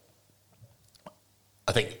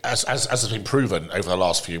think as has been proven over the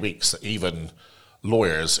last few weeks, that even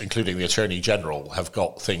lawyers, including the Attorney General, have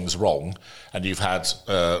got things wrong, and you've had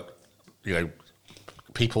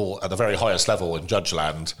people at the very highest level in judge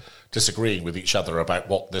land disagreeing with each other about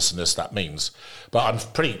what this and this that means. But I'm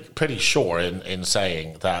pretty sure in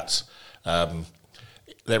saying that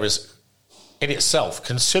there is, in itself,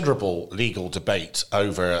 considerable legal debate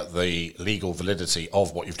over the legal validity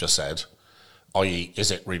of what you've just said, i.e.,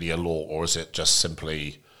 is it really a law, or is it just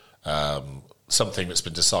simply something that's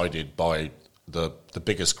been decided by the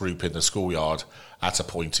biggest group in the schoolyard at a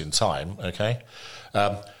point in time? Okay,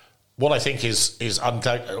 what I think is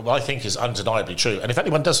undeniably true. And if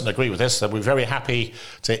anyone doesn't agree with this, then we're very happy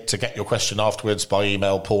to get your question afterwards by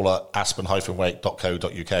email,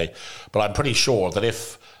 paul@aspen-waite.co.uk. But I'm pretty sure that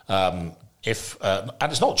if and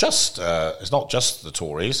it's not just the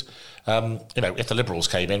Tories. If the Liberals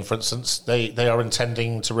came in, for instance, they are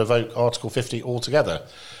intending to revoke Article 50 altogether.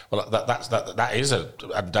 Well, that is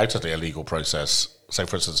undoubtedly a legal process. So,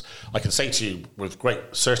 for instance, I can say to you with great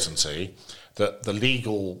certainty that the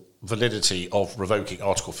legal validity of revoking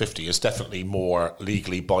Article 50 is definitely more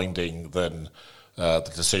legally binding than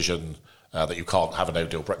the decision that you can't have a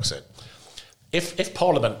no-deal Brexit. If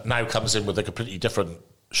Parliament now comes in with a completely different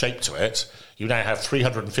shape to it, you now have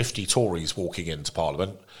 350 Tories walking into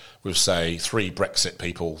Parliament with, say, 3 Brexit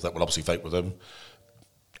people that will obviously vote with them,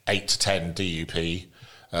 8 to 10 DUP,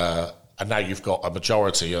 and now you've got a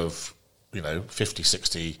majority of, 50,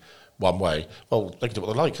 60 one way. Well, they can do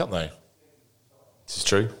what they like, can't they? This is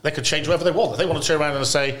true. They could change whatever they want. If they want to turn around and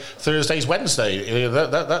say Thursday's Wednesday,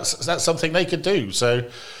 that's something they could do. So,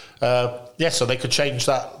 so they could change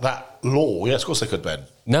that law. Yes, of course they could, Ben.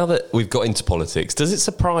 Now that we've got into politics, does it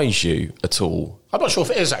surprise you at all? I'm not sure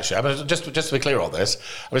if it is, actually. I mean, just to be clear on this,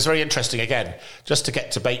 it's very interesting, again, just to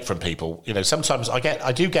get debate from people. Sometimes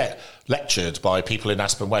I do get lectured by people in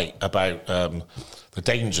Aspen Waite about the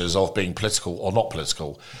dangers of being political or not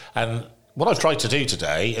political. And what I've tried to do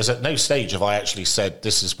today is at no stage have I actually said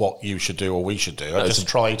this is what you should do or we should do. I just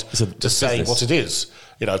tried to say what it is.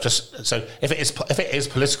 So if it is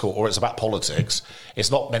political or it's about politics,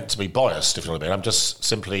 it's not meant to be biased, if you know what I mean. I'm just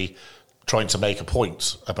simply trying to make a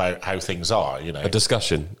point about how things are. A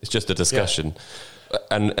discussion. It's just a discussion,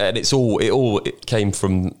 and it came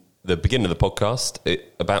from the beginning of the podcast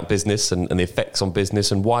about business and the effects on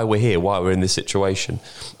business and why we're here, why we're in this situation.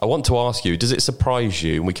 I want to ask you, does it surprise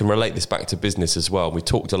you, and we can relate this back to business as well, we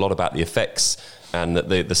talked a lot about the effects and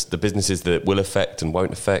the businesses that will affect and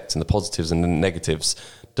won't affect and the positives and the negatives.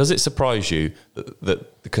 Does it surprise you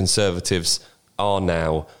that the Conservatives are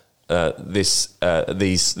now these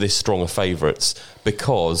stronger favourites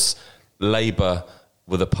because Labour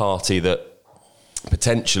were the party that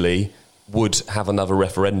potentially would have another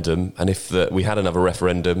referendum, and if we had another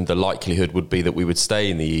referendum, the likelihood would be that we would stay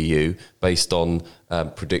in the EU based on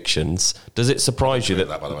predictions. Does it surprise you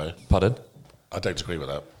that, by the way? Pardon? I don't agree with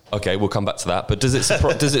that. Okay, we'll come back to that. But does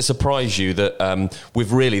it surprise you that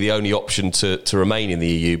with really the only option to remain in the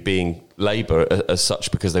EU being Labour as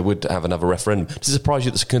such, because they would have another referendum? Does it surprise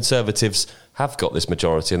you that the Conservatives have got this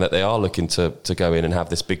majority and that they are looking to go in and have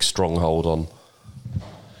this big stronghold on?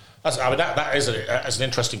 That is an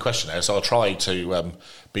interesting question there, so I'll try to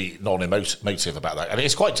be non-emotive about that. And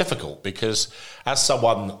it's quite difficult because as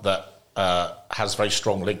someone that has very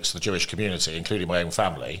strong links to the Jewish community, including my own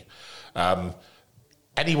family,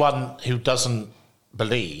 anyone who doesn't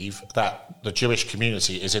believe that the Jewish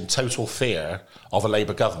community is in total fear of a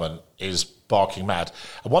Labour government is barking mad.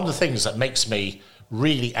 And one of the things that makes me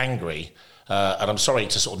really angry, and I'm sorry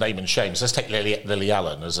to sort of name and shame, so let's take Lily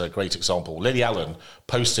Allen as a great example. Lily Allen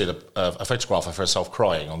posted a photograph of herself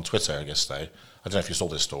crying on Twitter yesterday. I don't know if you saw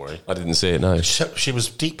this story. I didn't see it, no. She was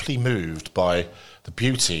deeply moved by the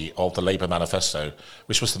beauty of the Labour manifesto,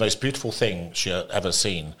 which was the most beautiful thing she had ever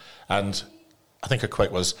seen. And I think her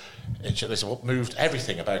quote was, they said, what moved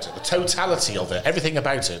everything about it, the totality of it, everything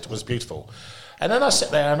about it was beautiful. And then I sit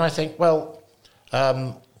there and I think, well,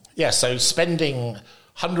 so spending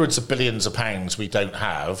hundreds of billions of pounds we don't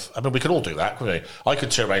have. I mean, we could all do that, couldn't we? I could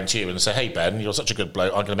turn around to you and say, hey, Ben, you're such a good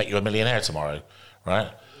bloke, I'm going to make you a millionaire tomorrow,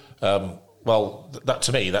 right? That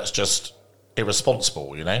to me, that's just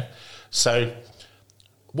irresponsible, So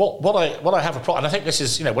what I have a problem, and I think this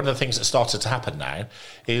is, one of the things that started to happen now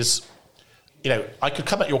is, I could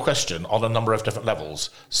come at your question on a number of different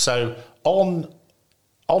levels. So one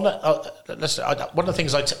of the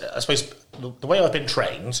things I suppose the way I've been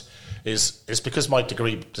trained is because my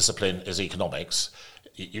degree discipline is economics.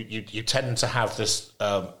 You tend to have this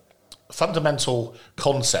fundamental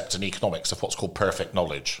concept in economics of what's called perfect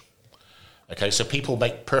knowledge. Okay, so people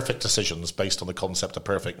make perfect decisions based on the concept of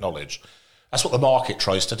perfect knowledge. That's what the market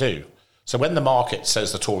tries to do. So when the market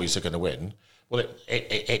says the Tories are going to win, well,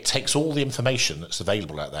 it takes all the information that's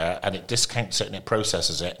available out there and it discounts it and it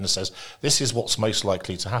processes it and it says this is what's most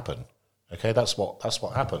likely to happen. Okay, that's what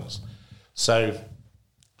happens. So,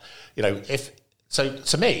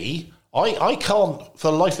 to me, I can't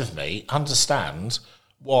for the life of me understand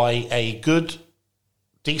why a good,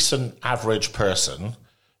 decent, average person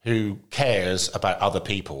who cares about other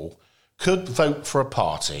people could vote for a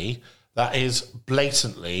party that is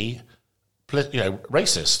blatantly,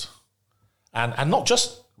 racist. And not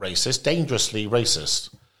just racist, dangerously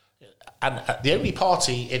racist. And the only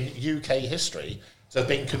party in UK history to have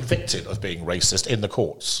been convicted of being racist in the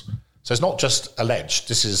courts. So it's not just alleged,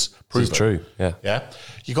 this is proven. This is true, yeah. Yeah.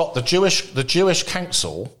 You got the Jewish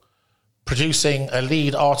council producing a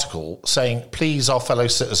lead article saying, please, our fellow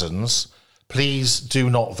citizens, please do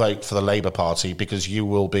not vote for the Labour Party because you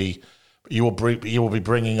will be encouraging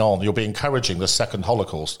the second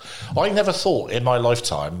Holocaust. I never thought in my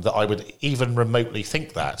lifetime that I would even remotely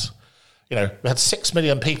think that. We had 6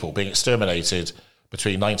 million people being exterminated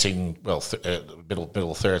between middle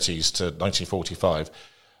 30s to 1945.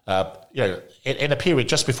 In a period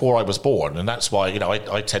just before I was born, and that's why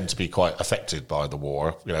I tend to be quite affected by the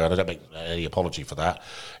war. And I don't make any apology for that.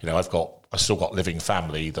 I still got living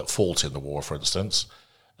family that fought in the war, for instance.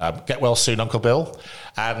 Get well soon, Uncle Bill.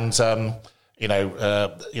 And there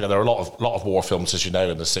are a lot of war films, as you know,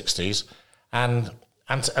 in the 60s, and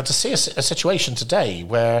to see a situation today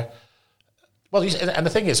where. Well, and the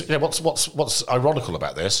thing is, what's ironical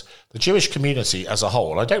about this, the Jewish community as a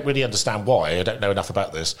whole, I don't really understand why, I don't know enough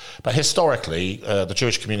about this, but historically, the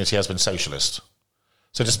Jewish community has been socialist.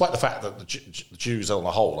 So despite the fact that the Jews on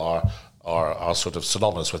the whole are sort of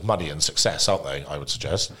synonymous with money and success, aren't they, I would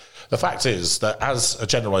suggest, the fact is that as a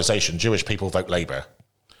generalisation, Jewish people vote Labour.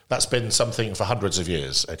 That's been something for hundreds of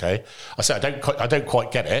years, okay? I say I don't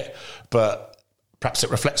quite get it, but perhaps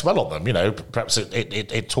it reflects well on them, perhaps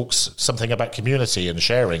it talks something about community and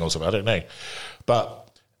sharing or something, I don't know.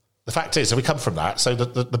 But the fact is that we come from that. So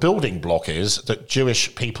the building block is that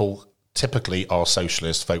Jewish people typically are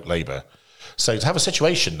socialist, vote Labour. So to have a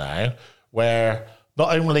situation now where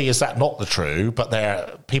not only is that not the true, but there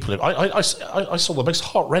are people... I saw the most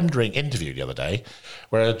heart-rendering interview the other day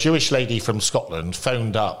where a Jewish lady from Scotland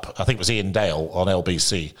phoned up, I think it was Ian Dale on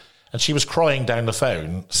LBC, and she was crying down the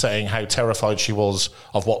phone saying how terrified she was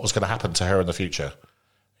of what was going to happen to her in the future.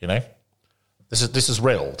 This is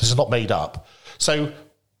real. This is not made up. So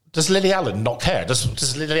does Lily Allen not care?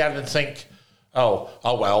 Does Lily Allen think, oh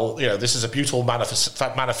well, this is a beautiful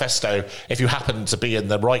manifesto if you happen to be in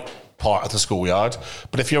the right part of the schoolyard,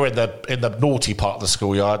 but if you're in the naughty part of the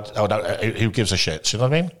schoolyard, oh no, who gives a shit? You know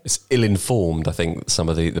what I mean? It's ill-informed, I think, some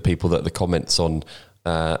of the people that the comments on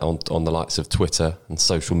the likes of Twitter and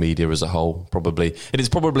social media as a whole.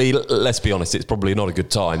 Let's be honest, it's probably not a good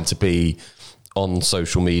time to be on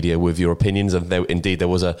social media with your opinions. And there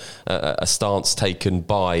was a stance taken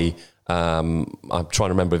by, I'm trying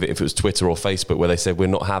to remember if it was Twitter or Facebook, where they said we're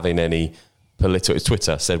not having any political. It's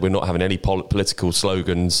Twitter said we're not having any political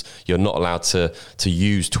slogans. You're not allowed to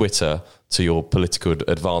use Twitter to your political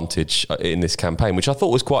advantage in this campaign, which I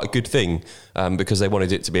thought was quite a good thing, because they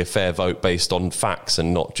wanted it to be a fair vote based on facts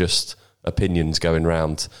and not just opinions going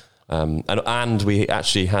round. And we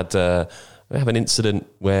actually had we have an incident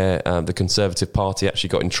where the Conservative Party actually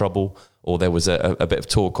got in trouble, or there was a bit of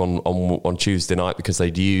talk on Tuesday night because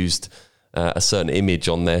they'd used a certain image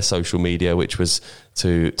on their social media, which was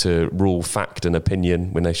to rule fact and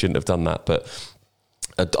opinion when they shouldn't have done that. But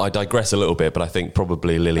I digress a little bit, but I think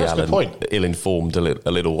probably Lily Allen ill-informed a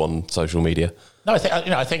little on social media. No,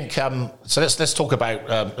 I think. So let's talk about.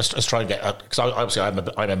 Let's try and get, because obviously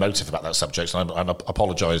I'm emotive about that subject, and I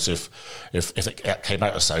apologise if it came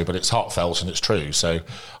out as so, but it's heartfelt and it's true. So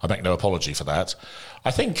I make no apology for that.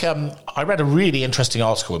 I think I read a really interesting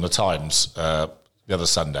article in the Times the other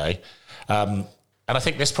Sunday, and I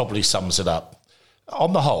think this probably sums it up.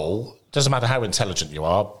 On the whole, doesn't matter how intelligent you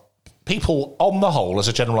are, people, on the whole, as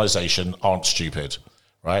a generalisation, aren't stupid,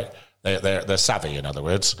 right? They're savvy, in other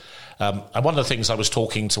words. And one of the things I was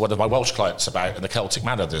talking to one of my Welsh clients about in the Celtic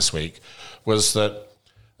Manor this week was that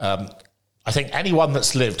I think anyone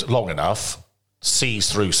that's lived long enough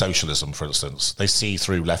sees through socialism, for instance. They see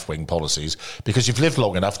through left-wing policies because you've lived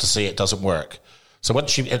long enough to see it doesn't work. So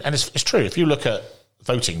once you... And it's true, if you look at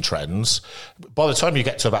voting trends, by the time you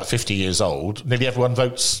get to about 50 years old, nearly everyone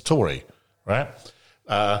votes Tory, right?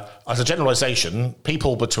 As a generalisation,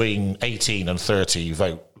 people between 18 and 30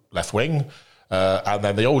 vote left-wing, and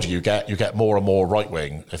then the older you get more and more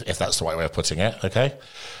right-wing, if that's the right way of putting it, okay?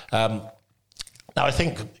 Now, I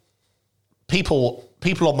think people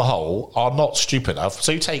on the whole are not stupid enough.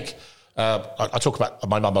 So you take... I talk about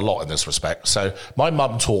my mum a lot in this respect. So my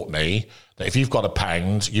mum taught me that if you've got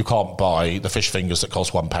 £1, you can't buy the fish fingers that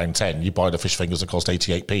cost £1.10. You buy the fish fingers that cost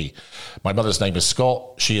 88p. My mother's name is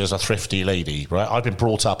Scott. She is a thrifty lady, right? I've been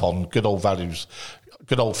brought up on good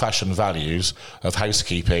old-fashioned values of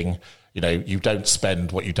housekeeping. You don't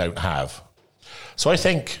spend what you don't have. So I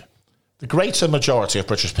think the greater majority of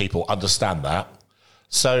British people understand that.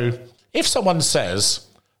 So if someone says,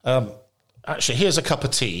 actually, here's a cup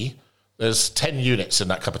of tea, there's 10 units in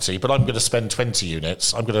that cup of tea, but I'm going to spend 20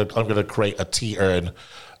 units. I'm going to create a tea urn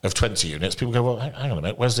of 20 units. People go, well, hang on a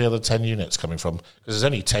minute, where's the other 10 units coming from? Because there's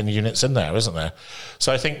only 10 units in there, isn't there?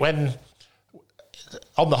 So I think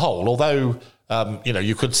on the whole, although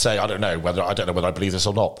you could say, I don't know whether I believe this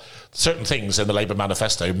or not. Certain things in the Labour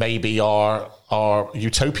manifesto maybe are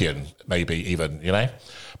utopian, maybe even,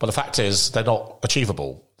 But the fact is, they're not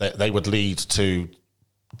achievable. They would lead to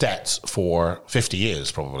debt for 50 years,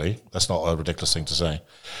 probably. That's not a ridiculous thing to say.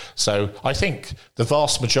 So I think the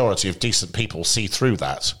vast majority of decent people see through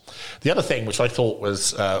that. The other thing, which I thought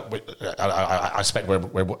was, I expect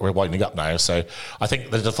we're winding up now, so I think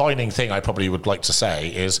the defining thing I probably would like to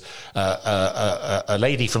say is a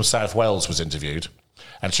lady from South Wales was interviewed,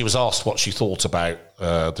 and she was asked what she thought about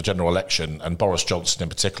the general election and Boris Johnson in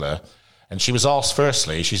particular. And she was asked,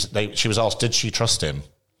 firstly, she was asked, did she trust him?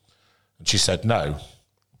 And she said no.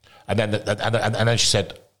 And then she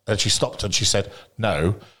said, and she stopped and she said,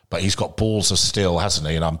 no, but he's got balls of steel, hasn't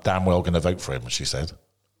he? And I'm damn well going to vote for him, she said.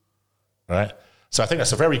 Right? So I think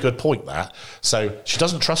that's a very good point, that. So she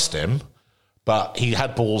doesn't trust him, but he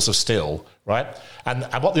had balls of steel, right? And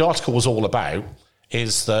what the article was all about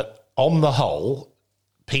is that, on the whole,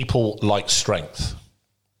 people like strength.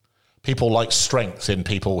 People like strength in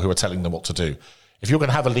people who are telling them what to do. If you're going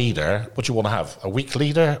to have a leader, what do you want to have? A weak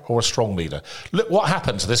leader or a strong leader? Look what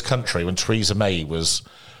happened to this country when Theresa May was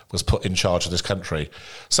put in charge of this country.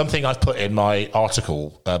 Something I've put in my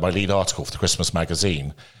article, my lead article for the Christmas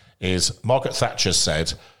magazine, is Margaret Thatcher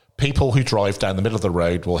said, people who drive down the middle of the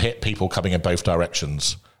road will hit people coming in both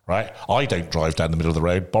directions. Right? I don't drive down the middle of the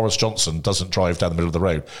road. Boris Johnson doesn't drive down the middle of the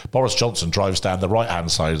road. Boris Johnson drives down the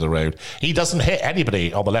right-hand side of the road. He doesn't hit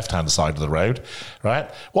anybody on the left-hand side of the road.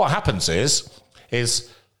 Right? What happens is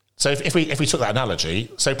so if we took that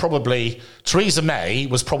analogy, so probably Theresa May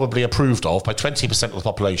was probably approved of by 20% of the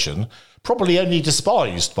population, probably only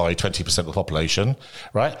despised by 20% of the population.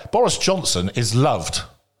 Right? Boris Johnson is loved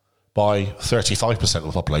by 35% of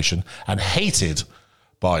the population and hated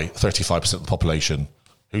by 35% of the population.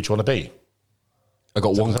 Who do you want to be? I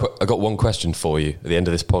got one question for you at the end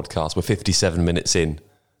of this podcast. We're 57 minutes in.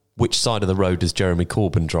 Which side of the road does Jeremy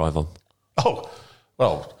Corbyn drive on? Oh,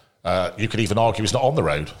 well, you could even argue he's not on the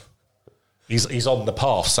road. He's on the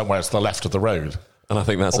path somewhere to the left of the road. And I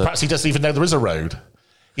think that's... Or perhaps he doesn't even know there is a road.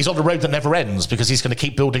 He's on the road that never ends because he's going to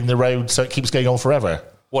keep building the road so it keeps going on forever.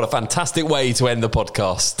 What a fantastic way to end the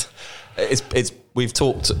podcast. We've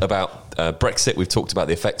talked about Brexit, we've talked about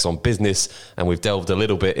the effects on business, and we've delved a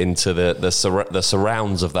little bit into the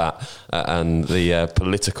surrounds of that and the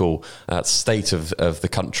political state of the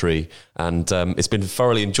country. And it's been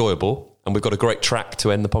thoroughly enjoyable, and we've got a great track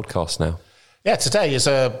to end the podcast now. Yeah, today is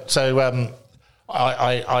I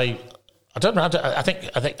don't know. I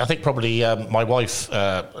think probably my wife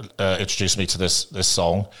introduced me to this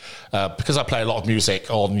song because I play a lot of music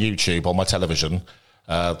on YouTube on my television.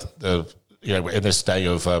 In this day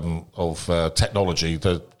of technology,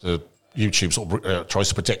 the YouTube sort of tries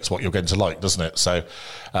to predict what you're going to like, doesn't it? So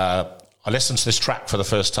I listened to this track for the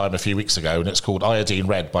first time a few weeks ago, and it's called Iodine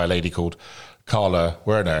Red by a lady called Carla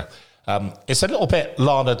Werner. It's a little bit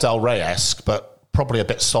Lana Del Rey-esque, but probably a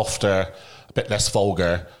bit softer, a bit less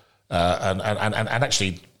vulgar, and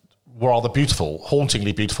actually rather beautiful,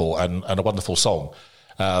 hauntingly beautiful, and a wonderful song.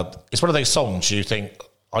 It's one of those songs you think,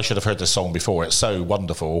 I should have heard this song before. It's so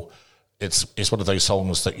wonderful. It's one of those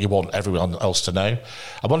songs that you want everyone else to know.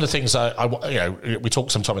 And one of the things we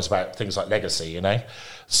talk sometimes about things like legacy,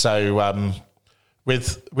 So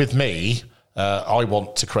with me, I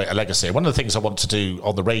want to create a legacy. One of the things I want to do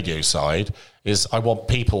on the radio side is I want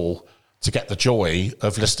people to get the joy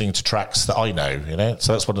of listening to tracks that I know,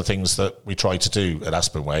 So that's one of the things that we try to do at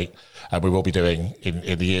Aspen Waite, and we will be doing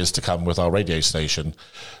in the years to come with our radio station.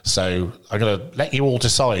 So I'm going to let you all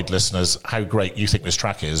decide, listeners, how great you think this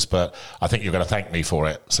track is, but I think you're going to thank me for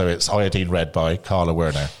it. So it's Iodine Red by Carla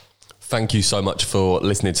Werner. Thank you so much for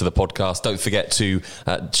listening to the podcast. Don't forget to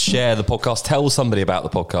share the podcast, tell somebody about the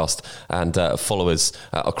podcast, and follow us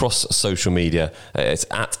across social media. It's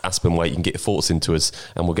at Aspen Waite. You can get your thoughts into us,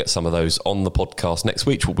 and we'll get some of those on the podcast next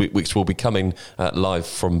week, which will be coming live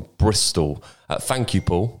from Bristol. Thank you,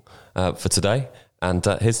 Paul, for today, and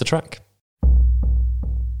here's the track.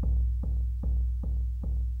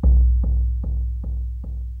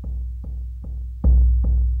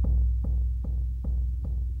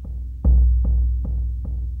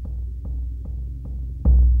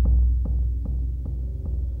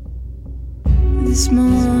 This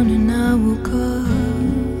morning I woke up,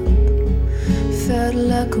 felt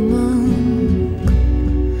like a monk,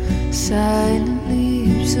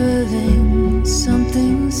 silently observing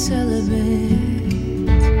something celibate.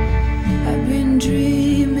 I've been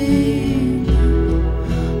dreaming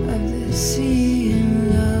of this sea in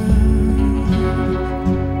love.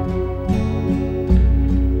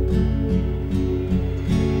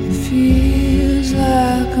 It feels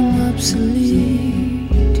like I'm obsolete.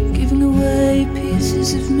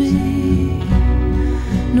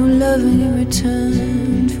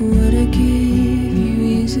 return for what I give you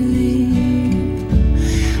easily.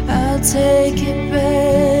 I'll take it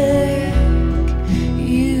back,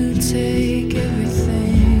 you take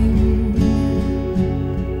everything.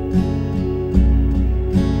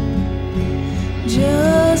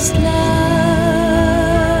 Just like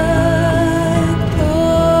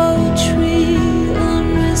poetry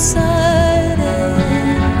unrecited,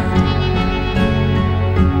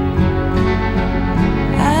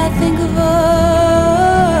 I think of us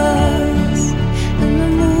and the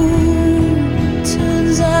moon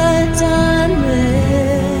turns iodine red.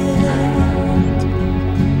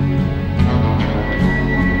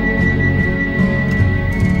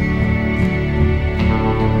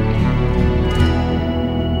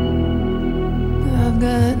 I've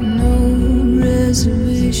got no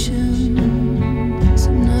reservations,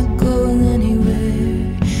 I'm not going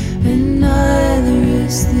anywhere, and neither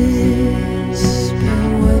is this. But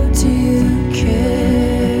what do you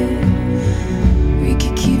care? We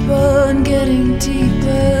could keep on getting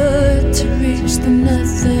deeper to reach the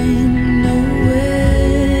nothing nowhere.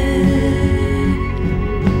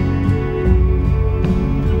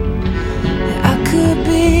 I could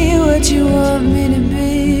be what you want me to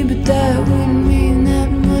be, but that wouldn't mean that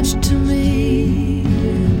much to me.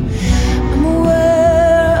 I'm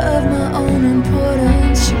aware of my own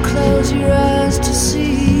importance. You close your eyes to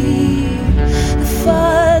see the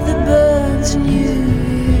fire that burns in you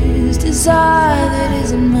is desire that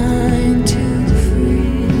isn't mine to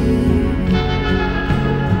free.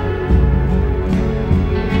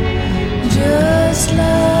 Just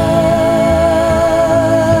like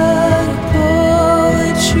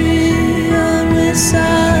poetry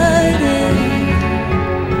unrecited,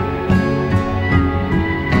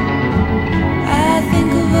 I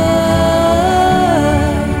think of us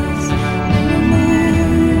and the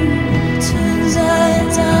moon turns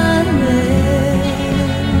iodine red.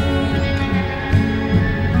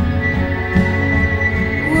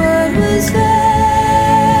 What was there?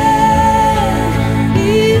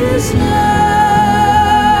 He was love.